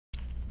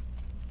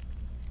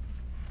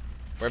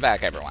We're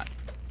back, everyone.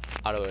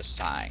 Auto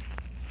assign.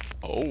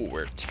 Oh,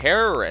 we're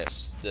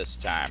terrorists this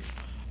time.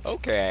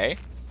 Okay.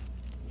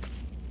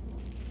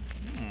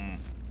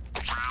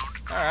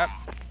 Alright.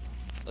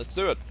 Let's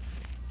do it.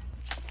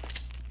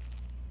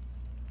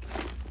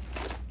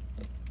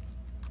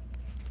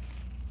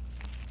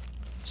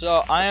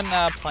 So, I am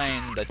now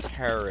playing the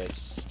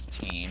terrorist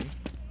team.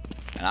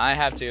 And I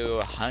have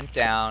to hunt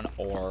down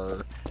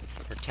or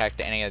protect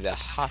any of the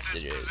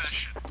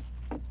hostages.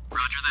 Roger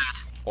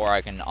that. Or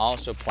I can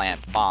also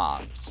plant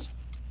bombs.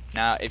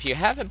 Now, if you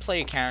haven't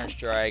played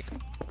Counter-Strike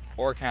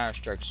or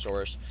Counter-Strike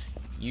Source,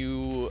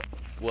 you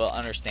will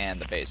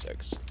understand the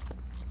basics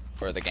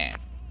for the game.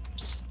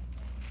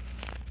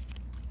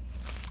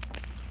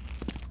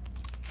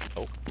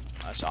 Oh,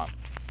 I saw him.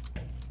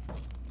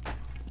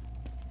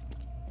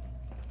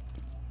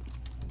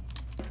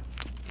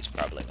 He's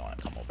probably going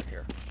to come over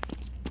here.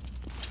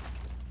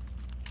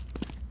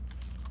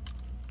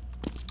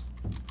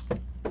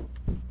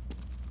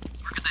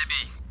 Where could they be?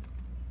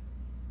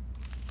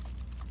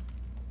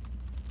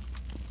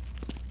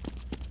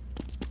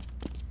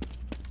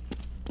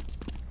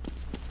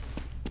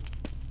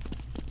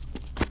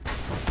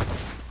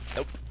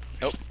 Nope.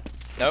 Nope.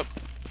 Nope.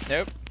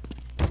 Nope.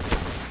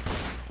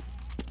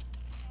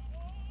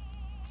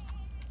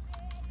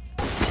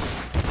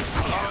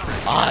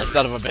 Ah,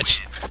 son of a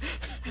bitch.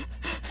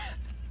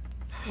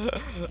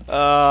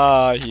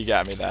 Oh, he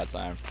got me that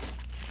time.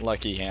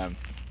 Lucky him.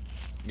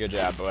 Good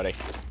job, buddy.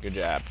 Good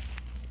job.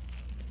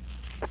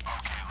 Okay,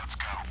 let's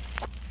go.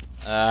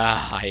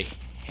 I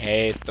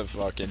hate the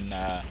fucking,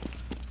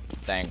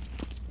 thing.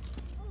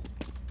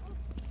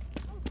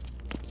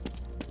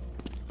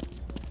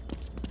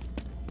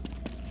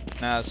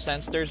 Now,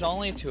 since there's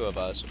only two of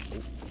us...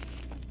 Ooh,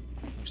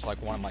 looks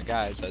like one of my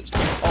guys has...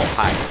 Oh,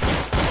 hi.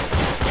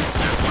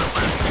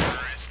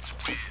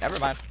 Never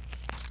mind.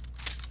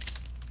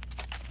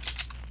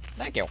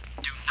 Thank you.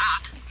 Do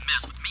not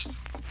mess with me.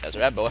 That's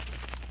right, boy.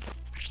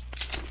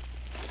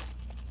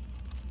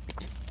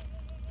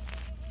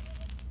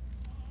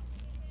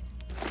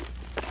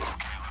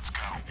 Okay, let's go.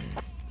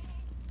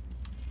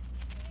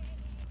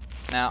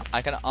 Now,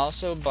 I can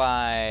also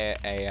buy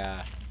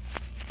a,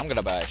 I'm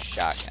gonna buy a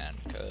shotgun,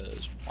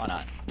 because why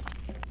not?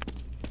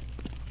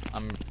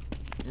 I'm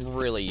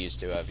really used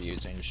to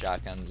using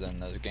shotguns in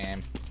this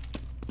game.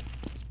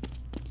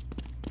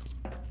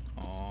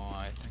 Oh,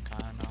 I think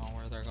I know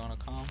where they're gonna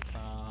come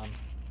from.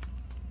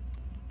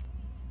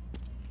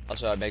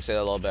 Also, it makes it a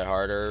little bit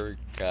harder,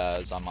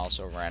 because I'm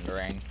also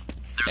rendering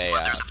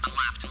a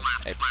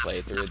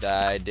playthrough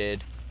that I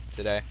did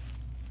today.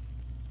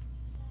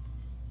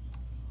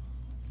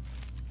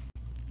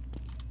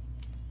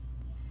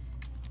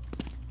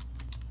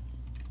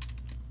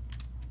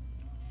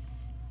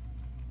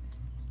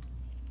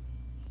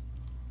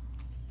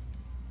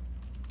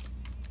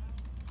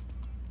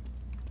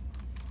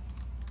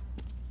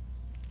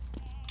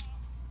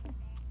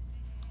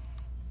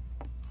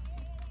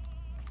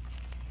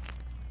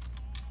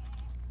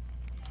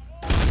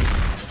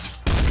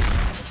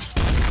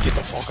 Get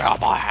the fuck out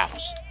of my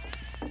house!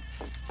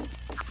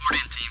 Report in,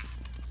 team.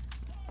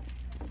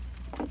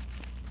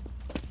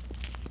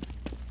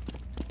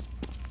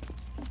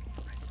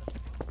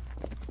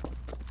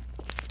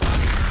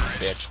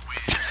 Bitch.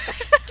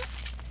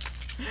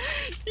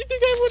 You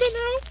think I wouldn't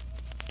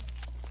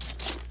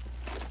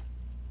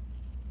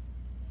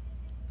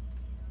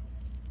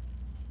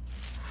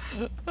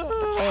know?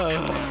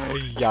 Oh,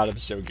 God, I'm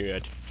so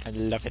good. I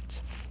love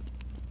it.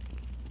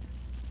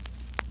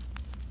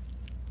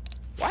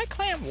 Why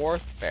clan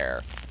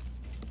warfare?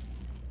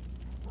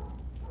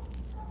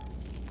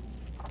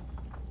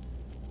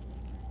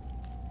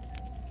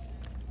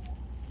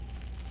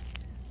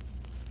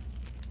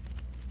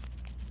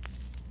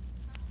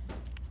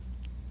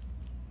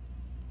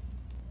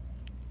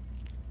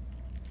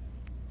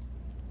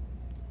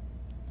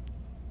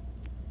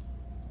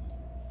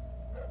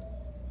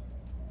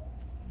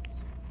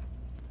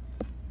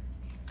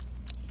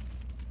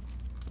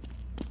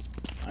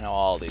 I know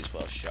all these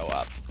will show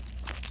up.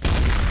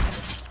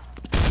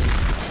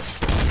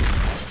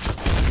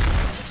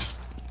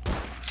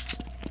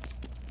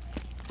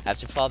 Have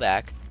to fall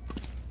back.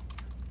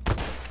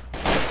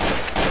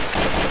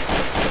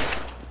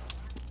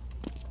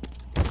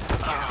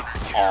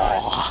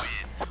 Oh.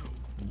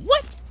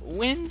 What?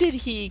 When did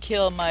he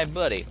kill my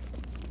buddy?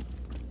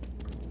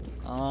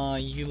 Oh,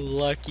 you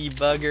lucky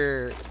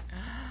bugger.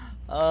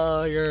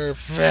 Oh, you're a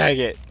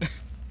faggot.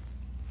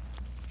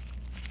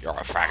 You're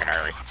a faggot,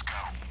 Harry. Let's go.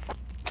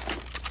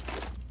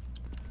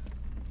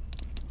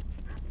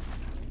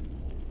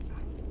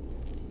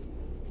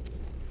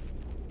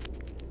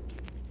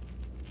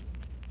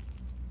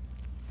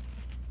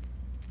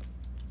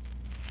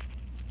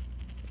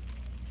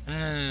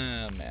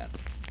 Oh, man.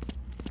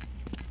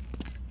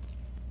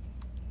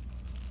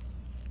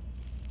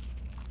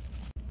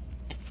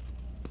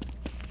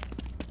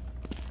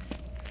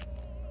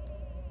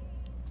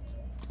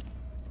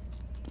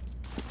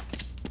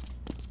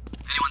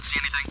 Anyone see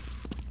anything?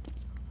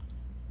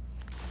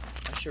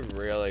 I should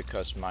really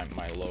customize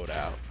my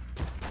loadout.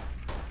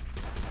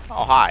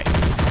 Oh, hi.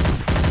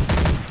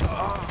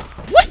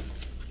 What?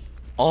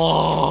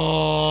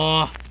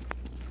 Oh.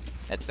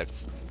 That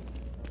sucks.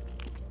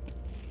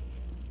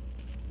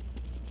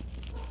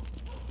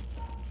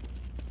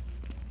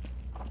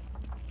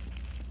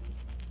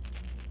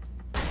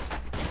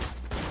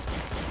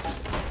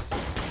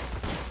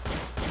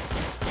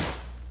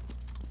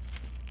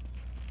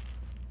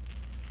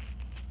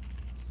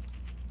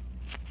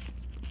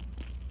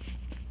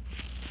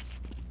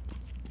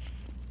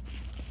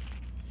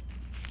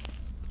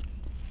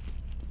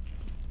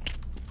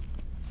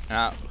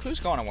 Now, who's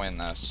going to win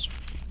this?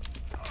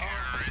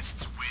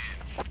 Terrorists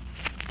win.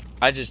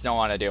 I just don't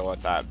want to deal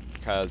with that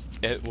because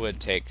it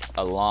would take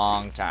a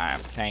long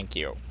time. Thank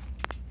you.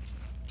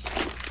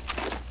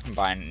 I'm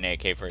buying an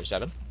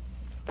AK-47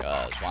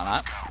 because why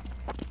not?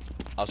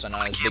 Also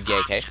known as the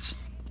gay cake.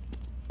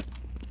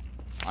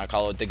 I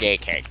call it the gay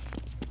cake.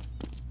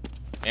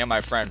 And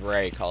my friend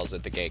Ray calls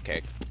it the gay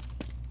cake.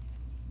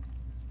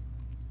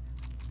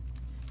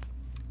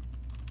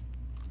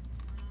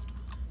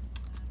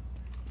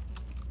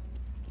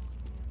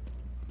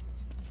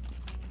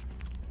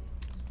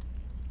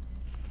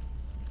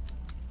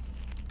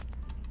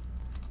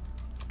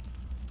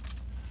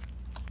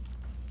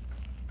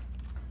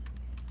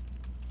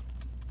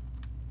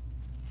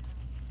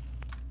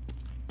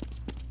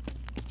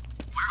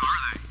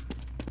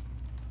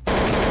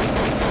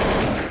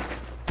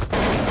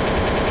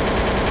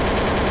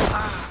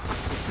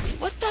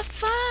 What the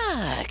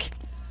fuck?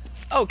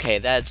 Okay,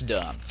 that's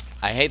dumb.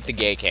 I hate the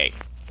gay cake.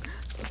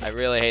 I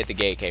really hate the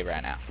gay cake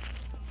right now.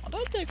 Well,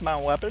 don't take my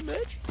weapon,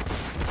 bitch.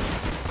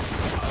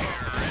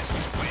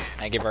 Terrorists win.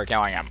 Thank you for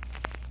killing him.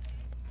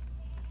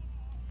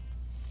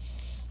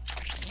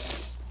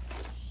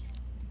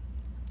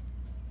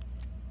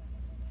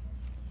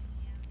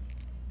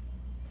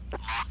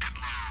 Lock and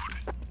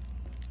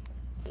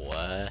load.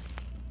 What?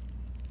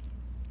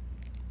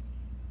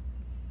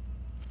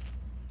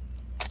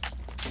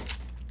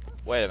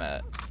 Wait a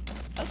minute.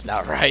 That's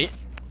not right.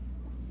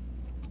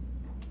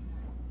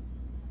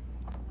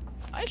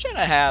 I shouldn't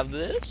have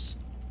this.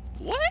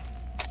 What?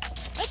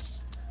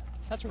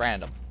 That's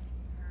random.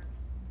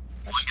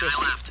 That's One guy just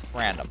left.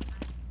 random.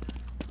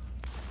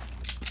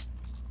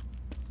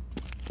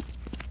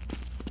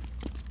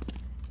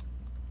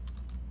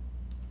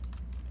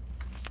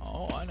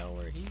 Oh, I know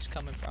where he's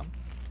coming from.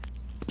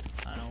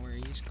 I know where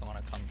he's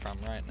gonna come from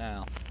right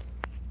now.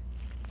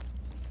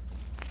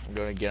 I'm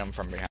gonna get him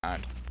from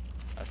behind.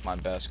 That's my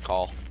best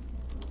call.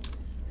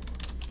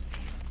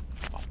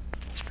 Oh,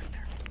 he's right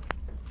there.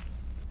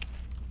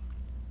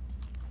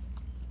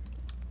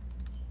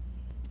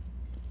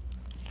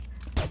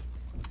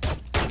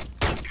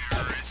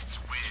 Terrorists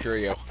win. Screw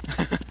you.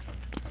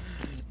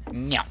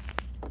 No.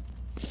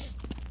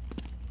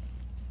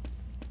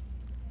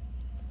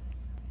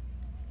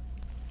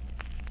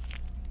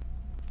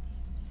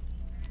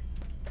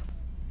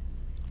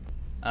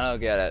 I don't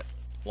get it.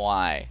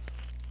 Why?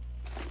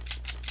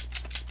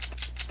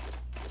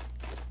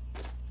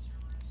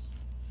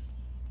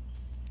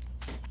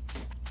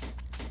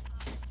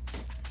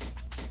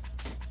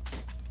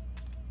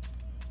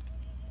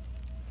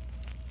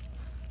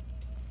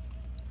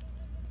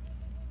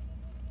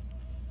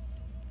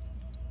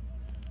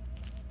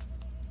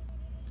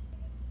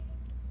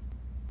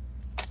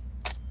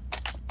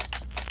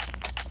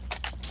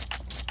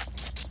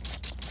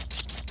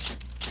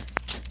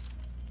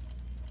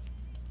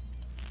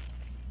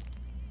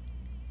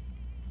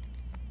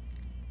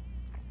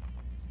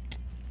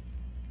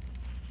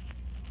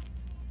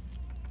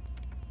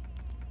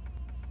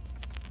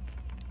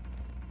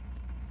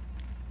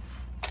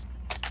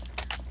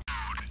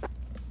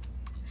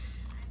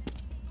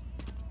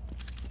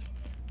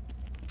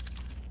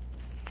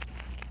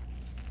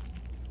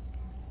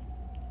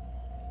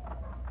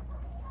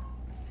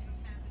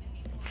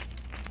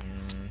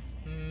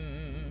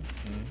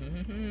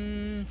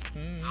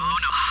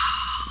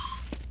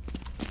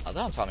 Oh,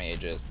 don't tell me he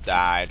just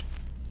died.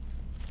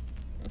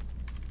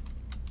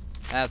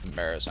 That's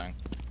embarrassing.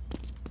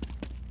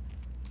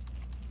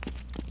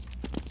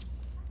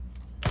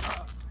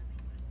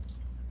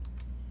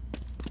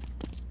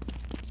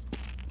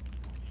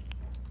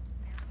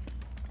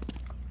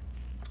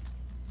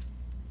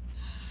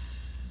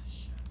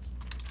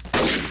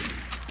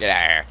 Get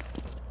out of here.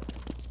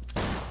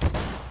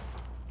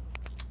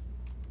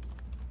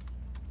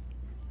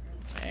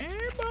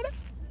 Hey, buddy.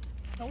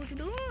 Know what you're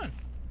doing?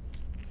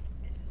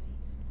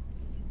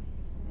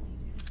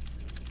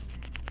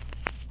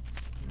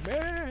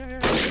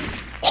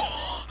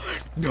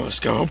 No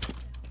scope.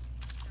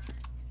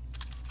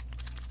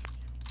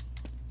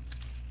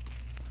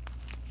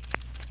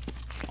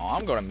 Oh,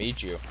 I'm gonna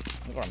meet you.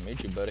 I'm gonna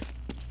meet you, buddy.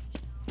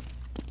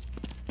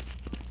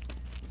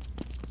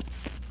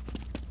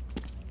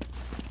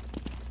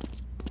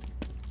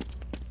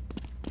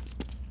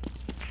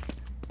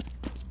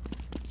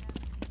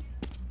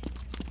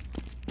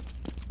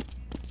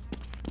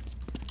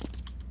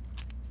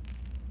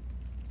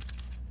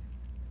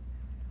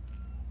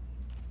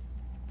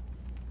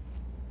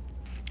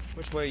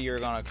 Which way you're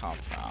gonna come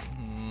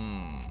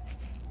from?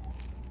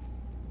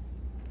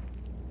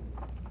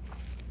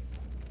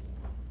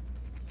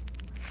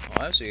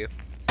 I see you.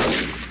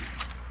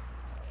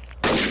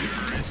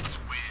 Terrorists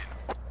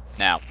win.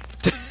 Now.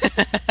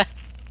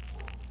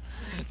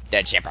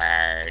 Dead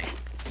Shepherd.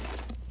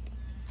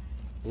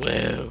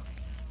 Woo.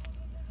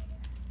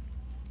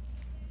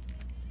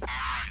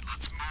 Alright,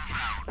 let's move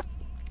out. I'm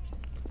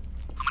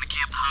gonna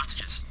camp the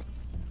hostages.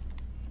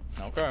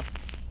 Okay.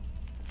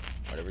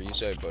 Whatever you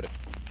say, buddy.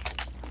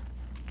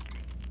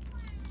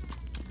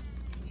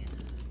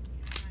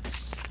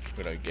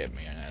 Gonna get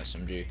me an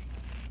SMG.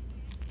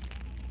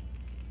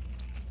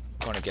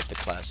 Gonna get the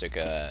classic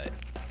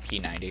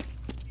P90.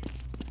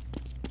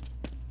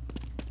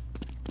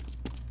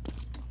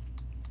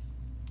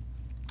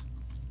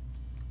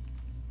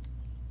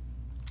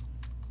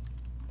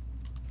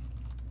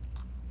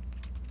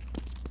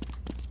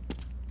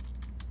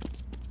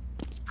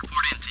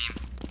 Report in, team.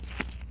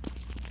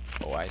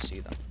 Oh, I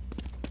see them.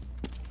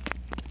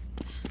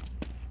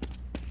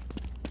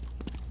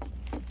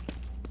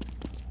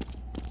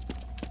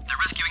 They're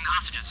rescuing the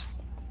hostages.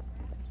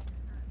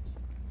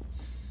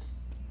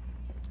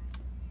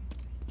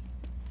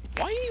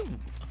 Why are you...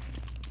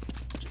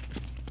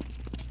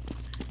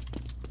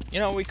 You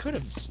know, we could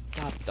have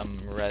stopped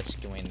them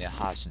rescuing the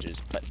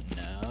hostages, but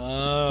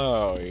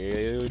no,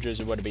 you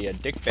just want to be a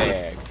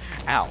dickbag.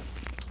 Ow.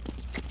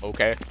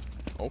 Okay.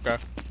 Okay.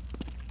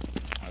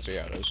 I see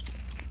how it is.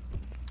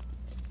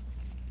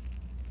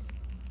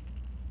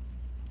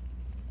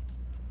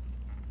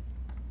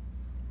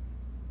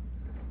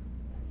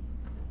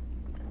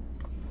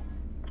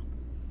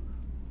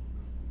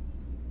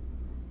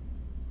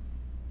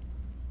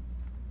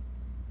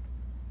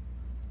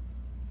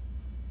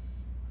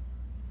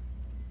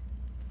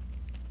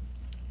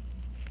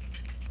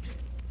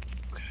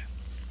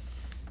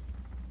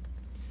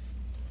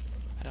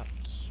 I don't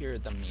hear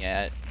them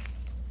yet.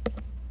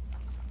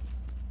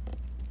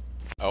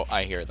 Oh,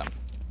 I hear them.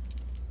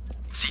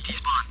 CT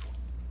spawn.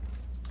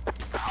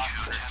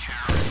 Hostage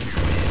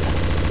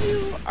terrorists.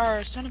 You are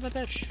a son of a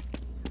bitch.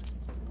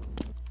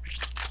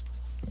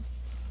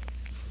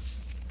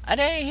 I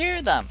didn't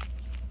hear them.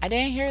 I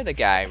didn't hear the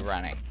guy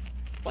running.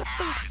 What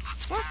the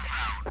fuck?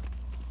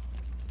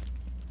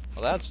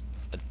 Well, that's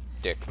a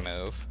dick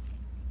move.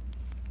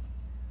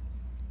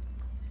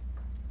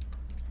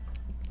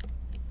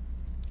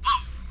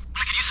 Whoa!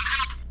 I could use some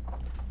help.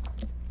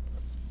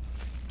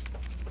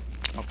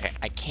 Okay,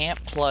 I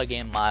can't plug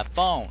in my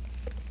phone.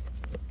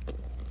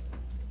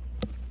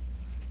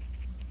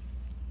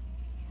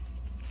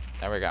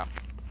 There we go.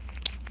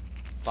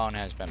 Phone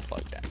has been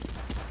plugged in.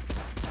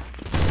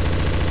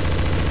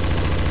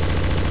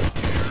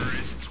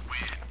 Terrorists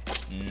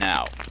win.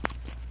 No.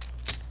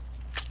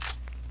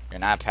 You're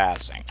not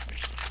passing.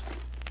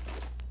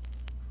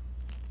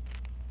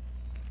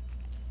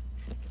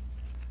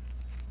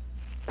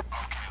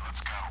 Okay,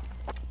 let's go.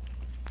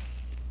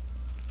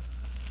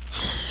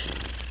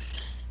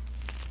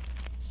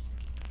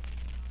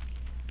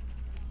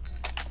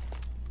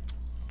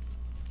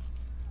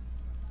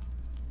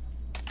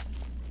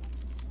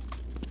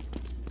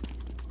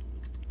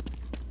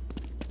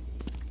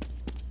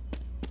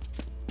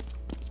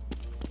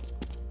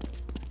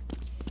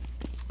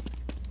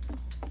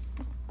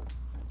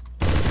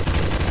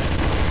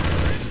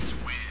 Terrorists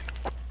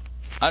win.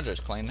 I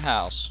just cleaned the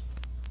house.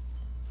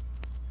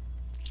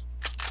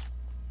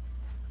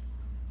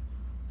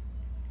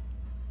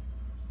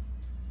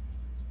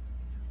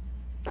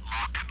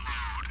 Lock and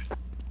load.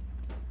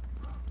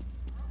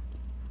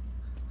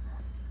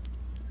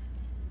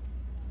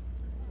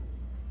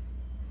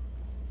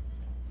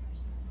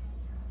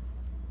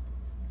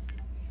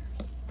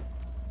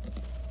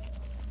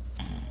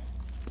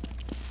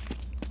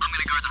 I'm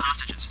gonna guard the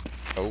hostages.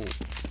 Oh.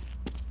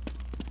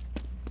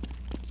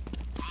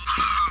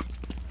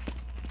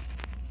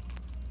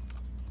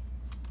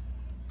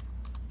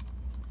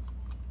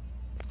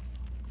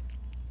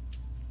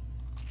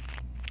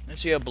 I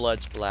see a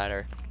blood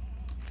splatter.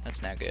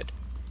 That's not good.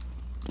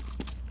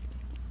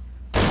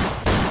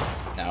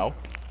 No.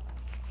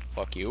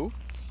 Fuck you.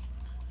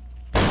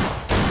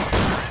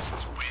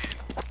 Terrorists win.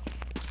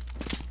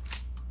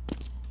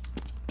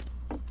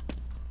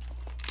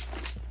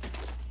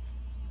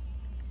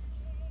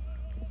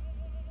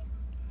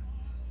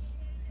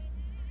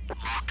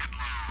 Lock and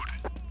load.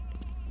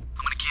 I'm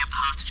gonna camp the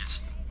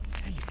hostages.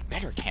 You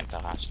better camp the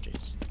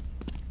hostages.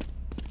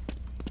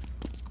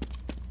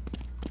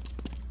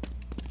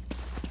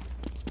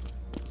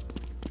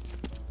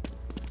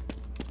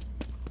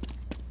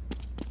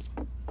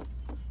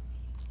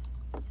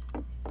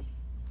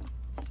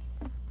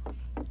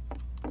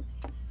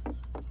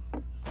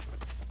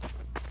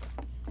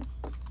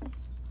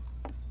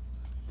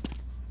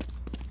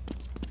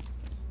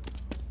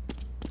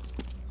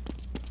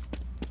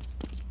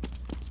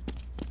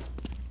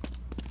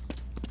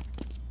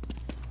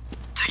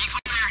 Taking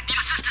fire. Need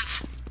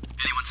assistance.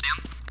 Anyone see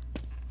him?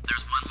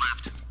 There's one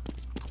left.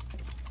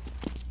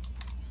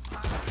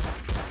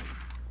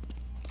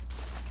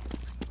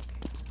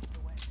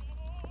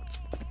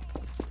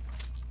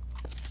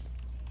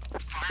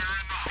 Fire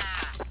in the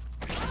hole.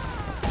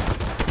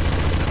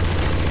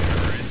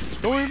 Terrorists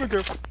Don't even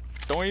care.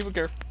 Don't even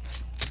care.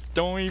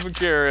 don't even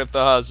care if the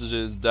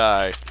hostages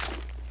die.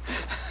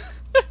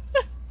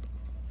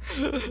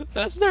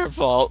 That's their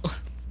fault.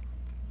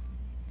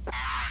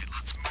 Alright,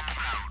 let's move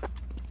out.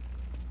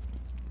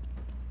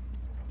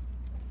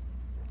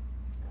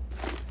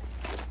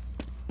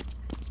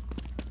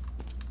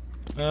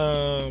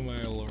 Oh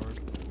my lord.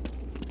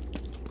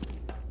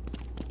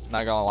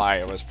 Not gonna lie,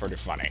 it was pretty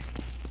funny.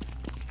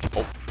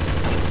 Oh.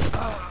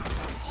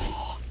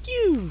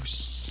 You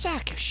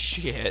sack of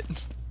shit.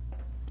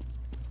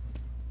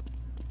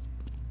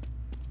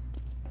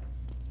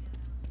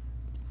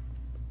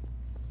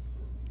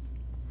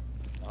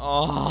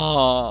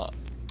 Oh,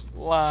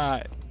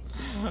 why?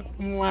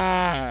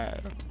 Why?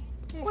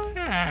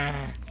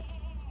 Why?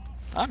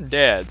 I'm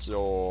dead,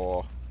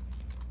 so...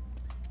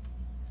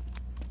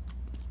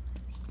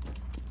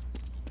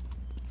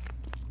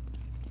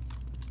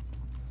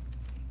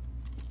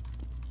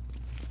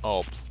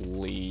 Oh,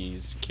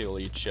 please kill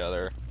each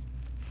other.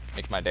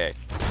 Make my day.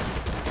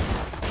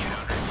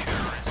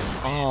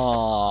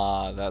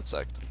 Oh, that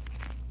sucked.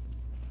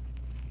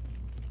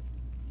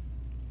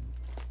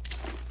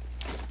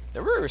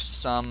 There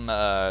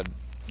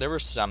were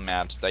some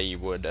maps that you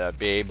would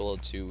be able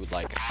to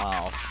like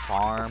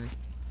farm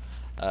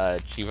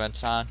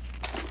achievements on,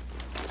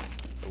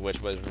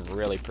 which was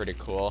really pretty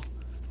cool.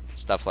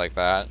 Stuff like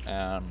that,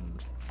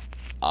 and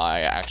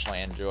I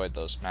actually enjoyed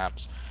those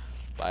maps,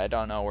 but I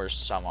don't know where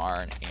some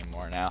are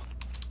anymore now.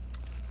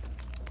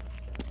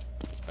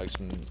 Like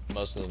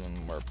most of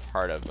them were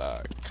part of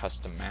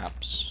custom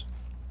maps.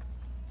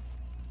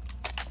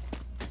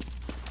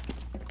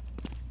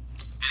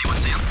 Anyone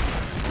see him?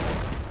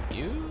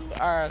 You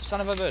are a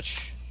son of a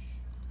bitch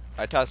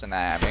by tossing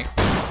that at me.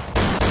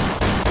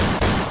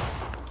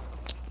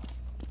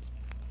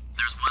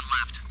 There's one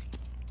left.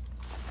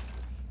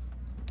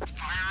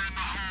 Fire in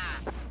the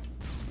hole.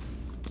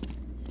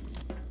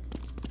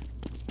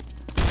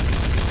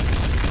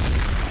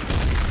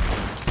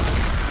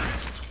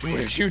 You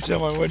wouldn't shoot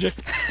someone, would you?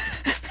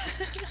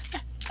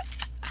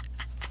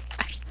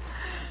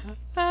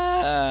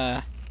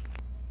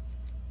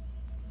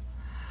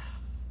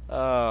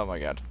 Oh my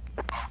god.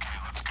 Okay,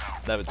 let's go.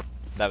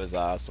 That was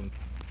awesome.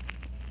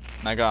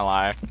 Not gonna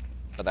lie,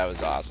 but that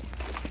was awesome.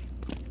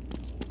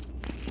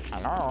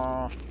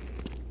 Hello.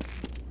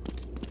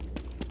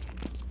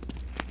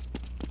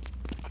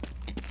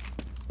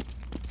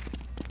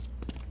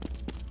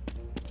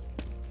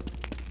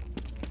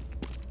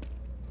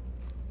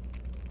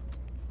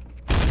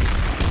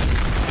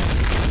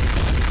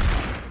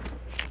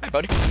 Hi,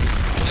 buddy.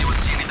 Anyone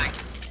see anything?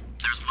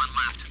 There's one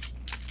left.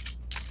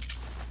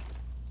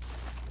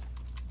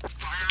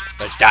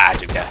 Let's die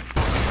together.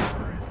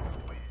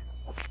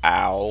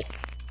 Ow.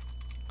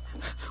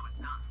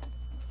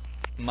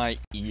 My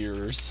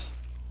ears.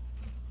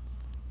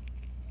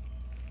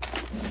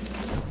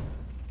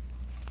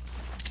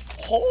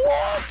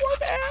 Oh, War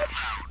Badge!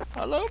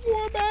 I love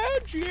War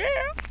Badge,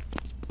 yeah!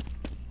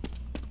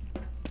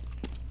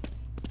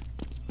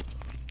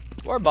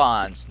 War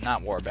Bonds,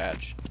 not War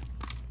Badge.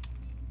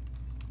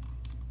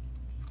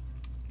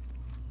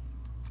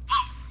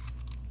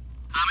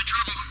 I'm in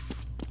trouble.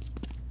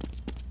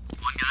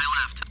 One guy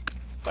left.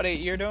 Buddy,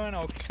 you're doing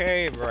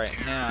okay right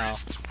now.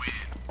 Terrorists win.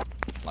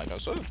 Like I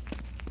said.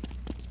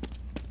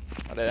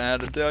 I didn't have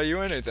to tell you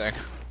anything.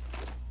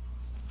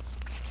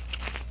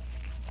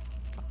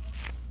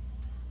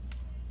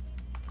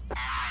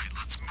 Alright,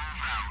 let's move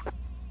out.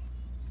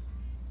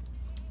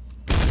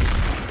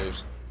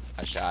 Oops.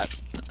 I shot.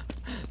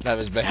 That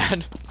was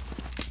bad.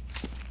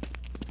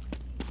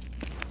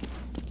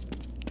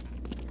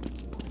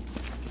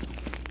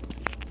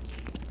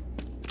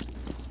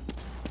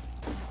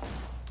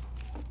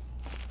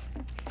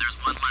 There's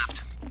one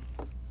left.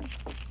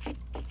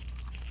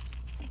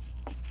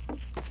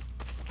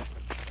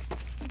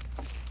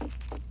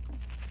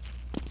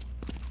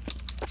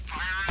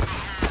 Fire in the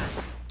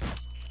hole.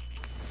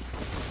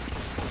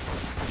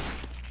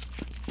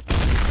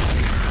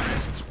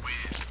 Terrorists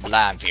win.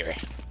 Blind Fury.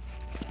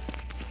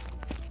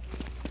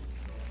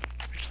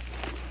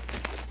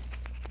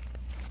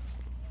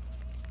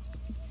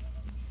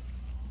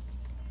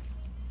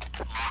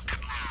 Lock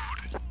and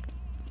load.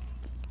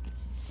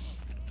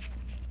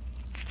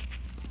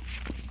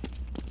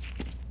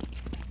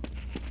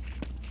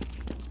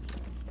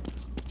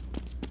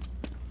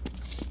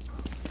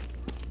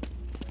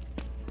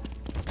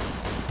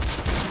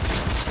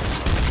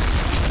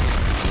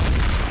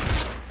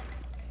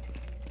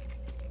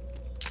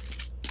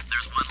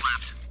 There's one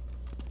left.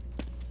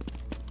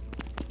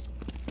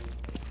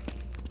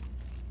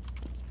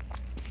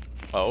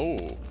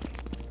 Oh.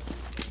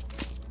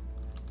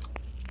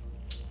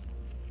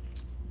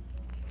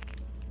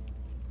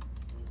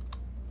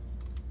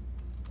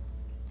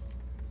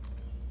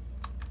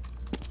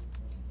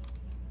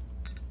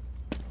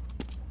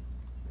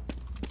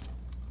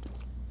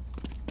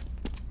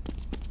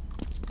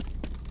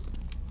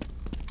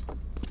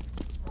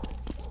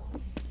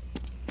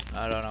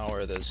 I don't know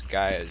where this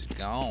guy is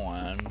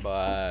going,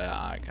 but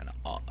I can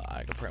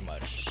pretty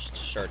much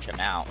search him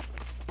out.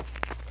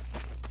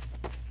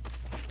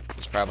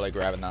 He's probably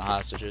grabbing the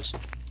hostages.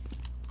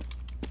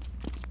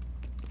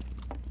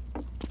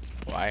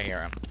 Oh, I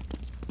hear him.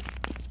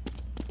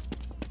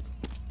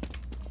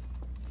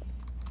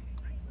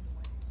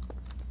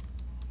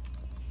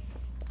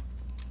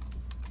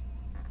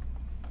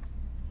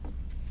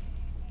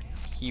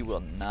 He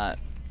will not.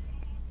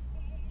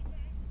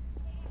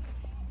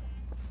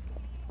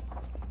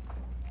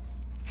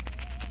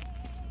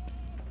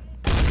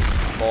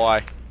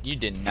 Boy, you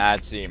did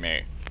not see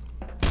me.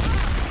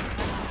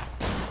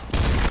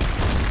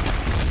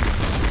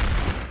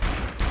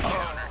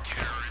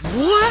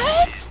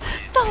 What?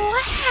 The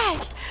lag!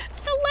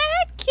 The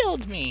lag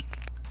killed me.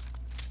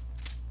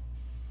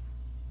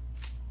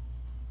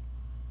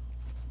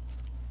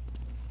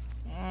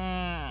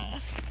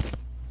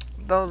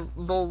 The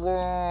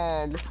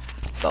lag.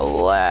 The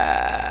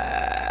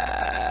lag.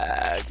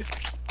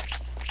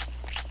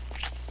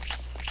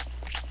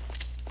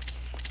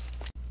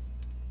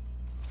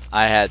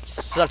 I had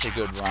such a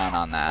good run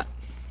on that.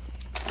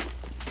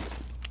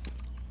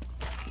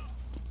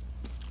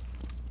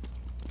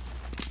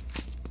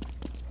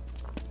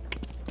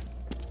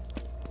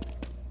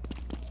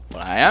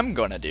 What I am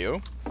gonna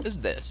do is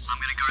this. I'm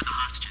gonna guard the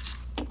hostages.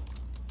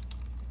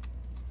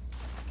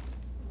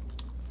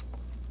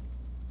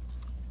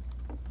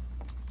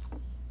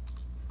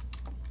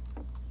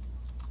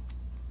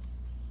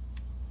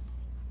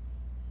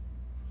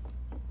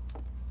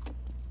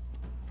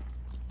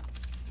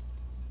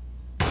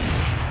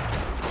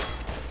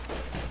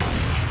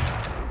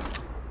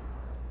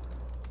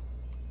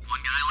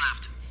 One guy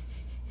left.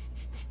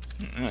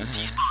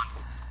 Despawn.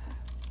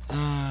 Oh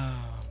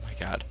my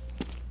god.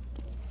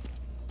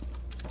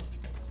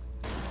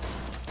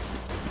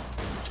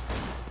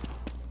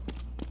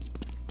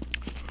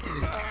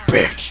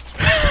 Bitch.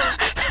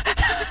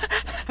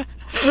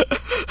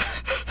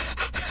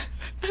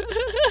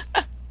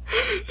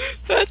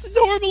 That's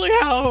normally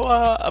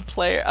how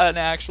an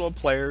actual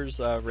player's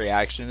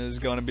reaction is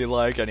going to be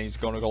like, and he's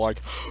going to go like,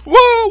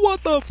 "Whoa,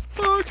 what the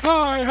fuck?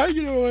 Hi, how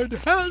you doing?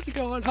 How's it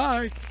going?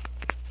 Hi."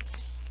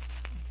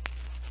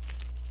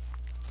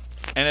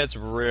 And it's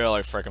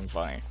really freaking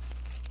funny.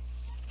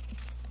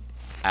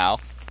 Ow.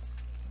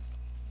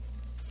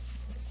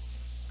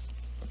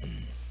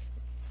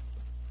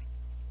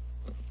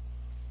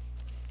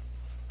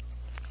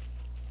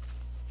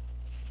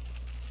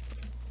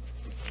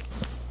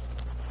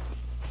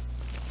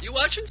 You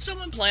watching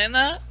someone playing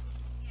that?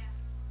 Yeah.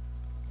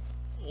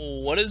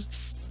 What is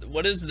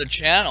the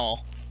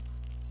channel?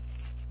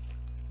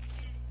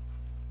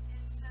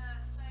 It's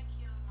a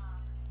Psycho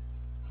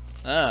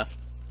Mob.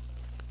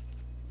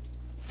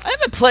 I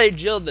haven't played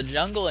Jill of the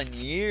Jungle in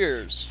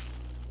years.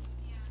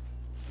 Yeah.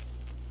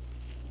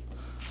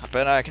 I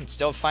bet I can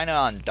still find it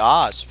on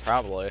DOS,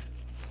 probably.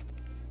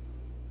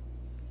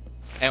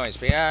 Anyways,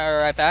 be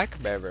right back,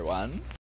 everyone.